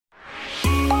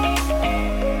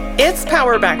It's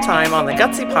Powerback time on the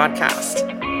Gutsy Podcast.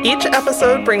 Each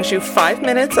episode brings you 5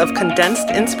 minutes of condensed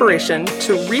inspiration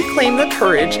to reclaim the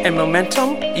courage and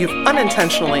momentum you've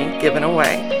unintentionally given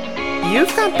away.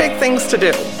 You've got big things to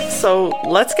do, so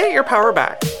let's get your power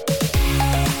back.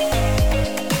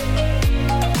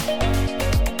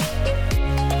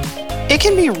 It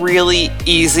can be really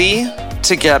easy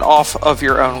to get off of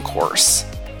your own course.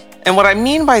 And what I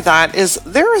mean by that is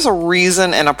there is a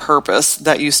reason and a purpose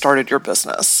that you started your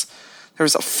business.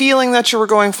 There's a feeling that you were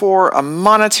going for, a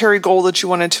monetary goal that you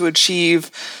wanted to achieve,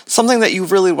 something that you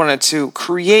really wanted to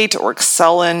create or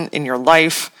excel in your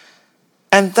life.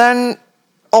 And then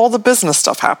all the business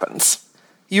stuff happens.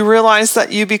 You realize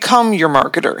that you become your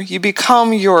marketer, you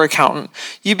become your accountant,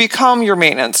 you become your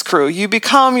maintenance crew, you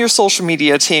become your social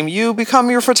media team, you become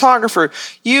your photographer.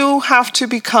 You have to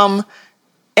become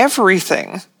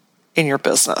everything in your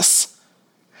business.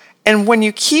 And when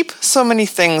you keep so many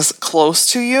things close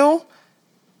to you,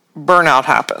 burnout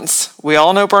happens. We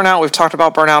all know burnout. We've talked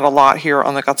about burnout a lot here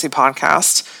on the Gutsy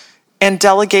Podcast. And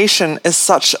delegation is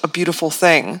such a beautiful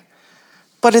thing.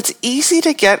 But it's easy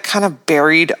to get kind of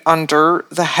buried under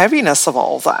the heaviness of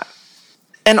all of that.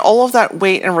 And all of that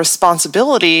weight and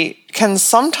responsibility can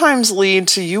sometimes lead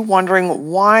to you wondering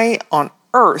why on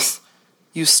earth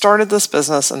you started this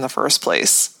business in the first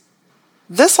place.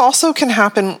 This also can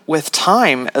happen with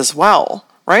time as well,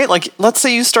 right? Like, let's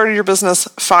say you started your business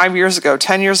 5 years ago,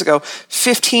 10 years ago,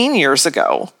 15 years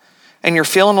ago, and you're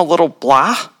feeling a little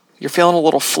blah, you're feeling a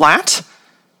little flat.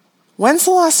 When's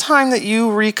the last time that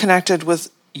you reconnected with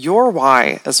your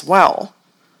why as well?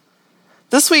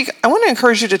 This week, I want to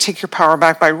encourage you to take your power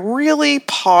back by really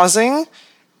pausing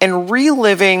and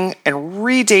reliving and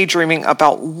re-daydreaming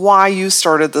about why you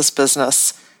started this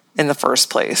business in the first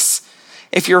place.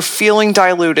 If you're feeling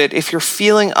diluted, if you're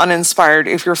feeling uninspired,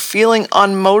 if you're feeling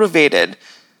unmotivated,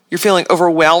 you're feeling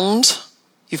overwhelmed,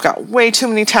 you've got way too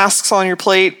many tasks on your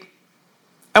plate,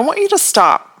 I want you to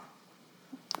stop.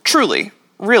 Truly,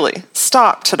 really,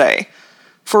 stop today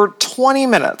for 20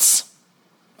 minutes.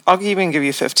 I'll even give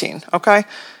you 15, okay?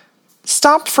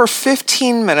 Stop for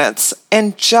 15 minutes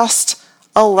and just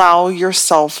allow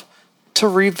yourself to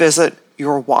revisit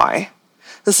your why.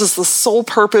 This is the sole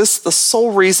purpose, the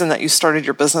sole reason that you started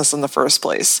your business in the first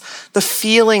place. The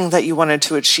feeling that you wanted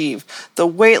to achieve, the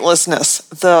weightlessness,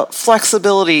 the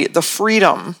flexibility, the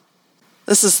freedom.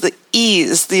 This is the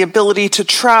ease, the ability to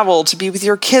travel, to be with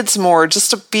your kids more, just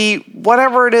to be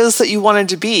whatever it is that you wanted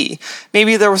to be.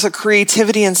 Maybe there was a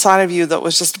creativity inside of you that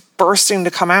was just bursting to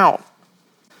come out.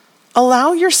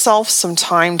 Allow yourself some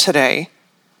time today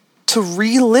to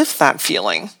relive that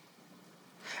feeling.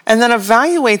 And then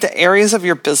evaluate the areas of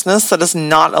your business that is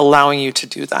not allowing you to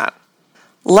do that.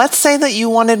 Let's say that you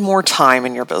wanted more time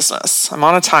in your business. I'm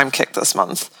on a time kick this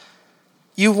month.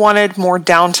 You wanted more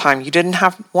downtime. You didn't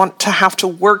want to have to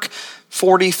work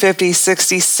 40, 50,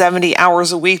 60, 70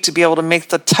 hours a week to be able to make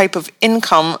the type of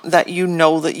income that you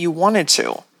know that you wanted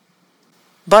to.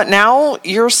 But now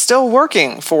you're still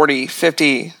working 40,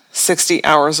 50, 60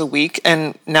 hours a week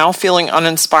and now feeling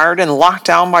uninspired and locked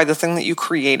down by the thing that you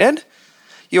created.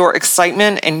 Your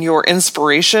excitement and your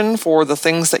inspiration for the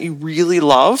things that you really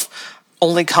love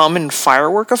only come in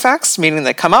firework effects, meaning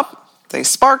they come up, they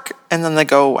spark, and then they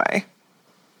go away.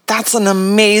 That's an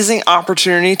amazing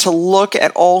opportunity to look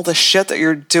at all the shit that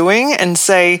you're doing and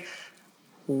say,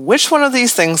 which one of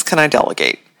these things can I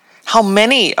delegate? How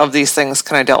many of these things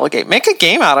can I delegate? Make a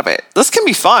game out of it. This can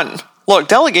be fun. Look,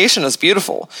 delegation is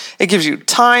beautiful. It gives you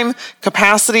time,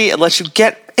 capacity, it lets you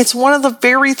it's one of the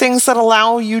very things that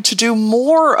allow you to do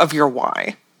more of your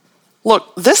why.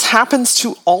 Look, this happens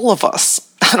to all of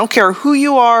us. I don't care who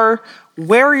you are,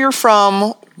 where you're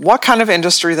from, what kind of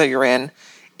industry that you're in.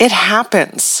 It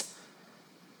happens.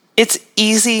 It's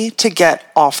easy to get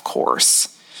off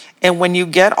course. And when you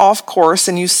get off course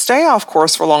and you stay off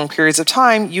course for long periods of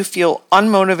time, you feel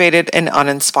unmotivated and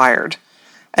uninspired.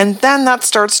 And then that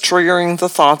starts triggering the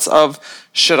thoughts of,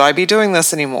 should I be doing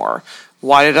this anymore?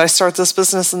 Why did I start this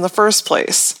business in the first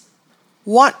place?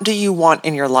 What do you want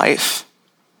in your life?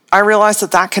 I realize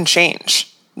that can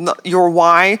change. Your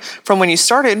why from when you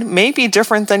started may be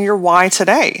different than your why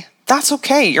today. That's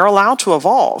okay. You're allowed to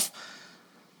evolve.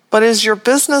 But is your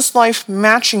business life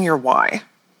matching your why?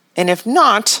 And if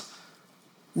not,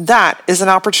 that is an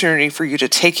opportunity for you to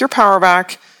take your power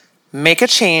back, make a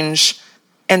change,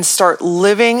 and start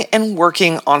living and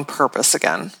working on purpose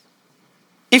again.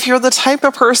 If you're the type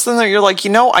of person that you're like,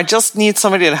 I just need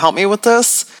somebody to help me with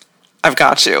this, I've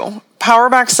got you.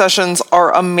 Powerback sessions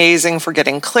are amazing for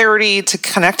getting clarity, to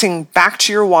connecting back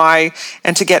to your why,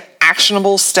 and to get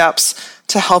actionable steps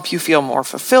to help you feel more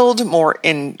fulfilled, more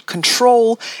in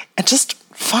control, and just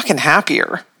fucking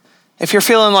happier. If you're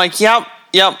feeling like, yep,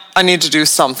 I need to do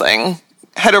something,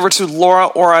 head over to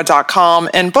lauraora.com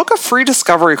and book a free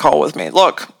discovery call with me.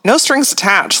 Look, no strings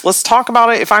attached. Let's talk about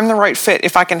it. If I'm the right fit,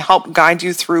 if I can help guide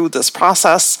you through this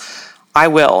process, I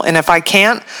will. And if I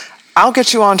can't, I'll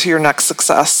get you on to your next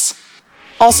success.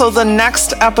 Also, the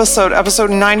next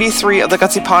episode 93 of the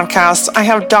Gutsy Podcast, I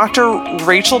have Dr.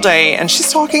 Rachel Day, and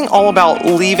she's talking all about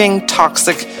leaving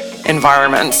toxic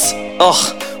environments.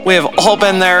 Ugh, we have all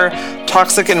been there.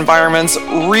 Toxic environments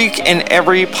reek in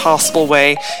every possible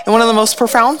way. And one of the most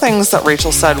profound things that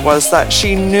Rachel said was that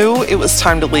she knew it was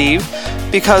time to leave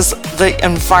because the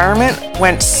environment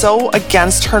went so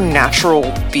against her natural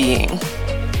being.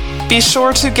 Be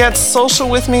sure to get social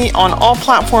with me on all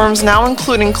platforms now,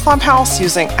 including Clubhouse,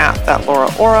 using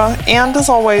 @thatlauraora. And as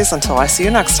always, until I see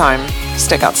you next time,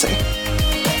 stay gutsy.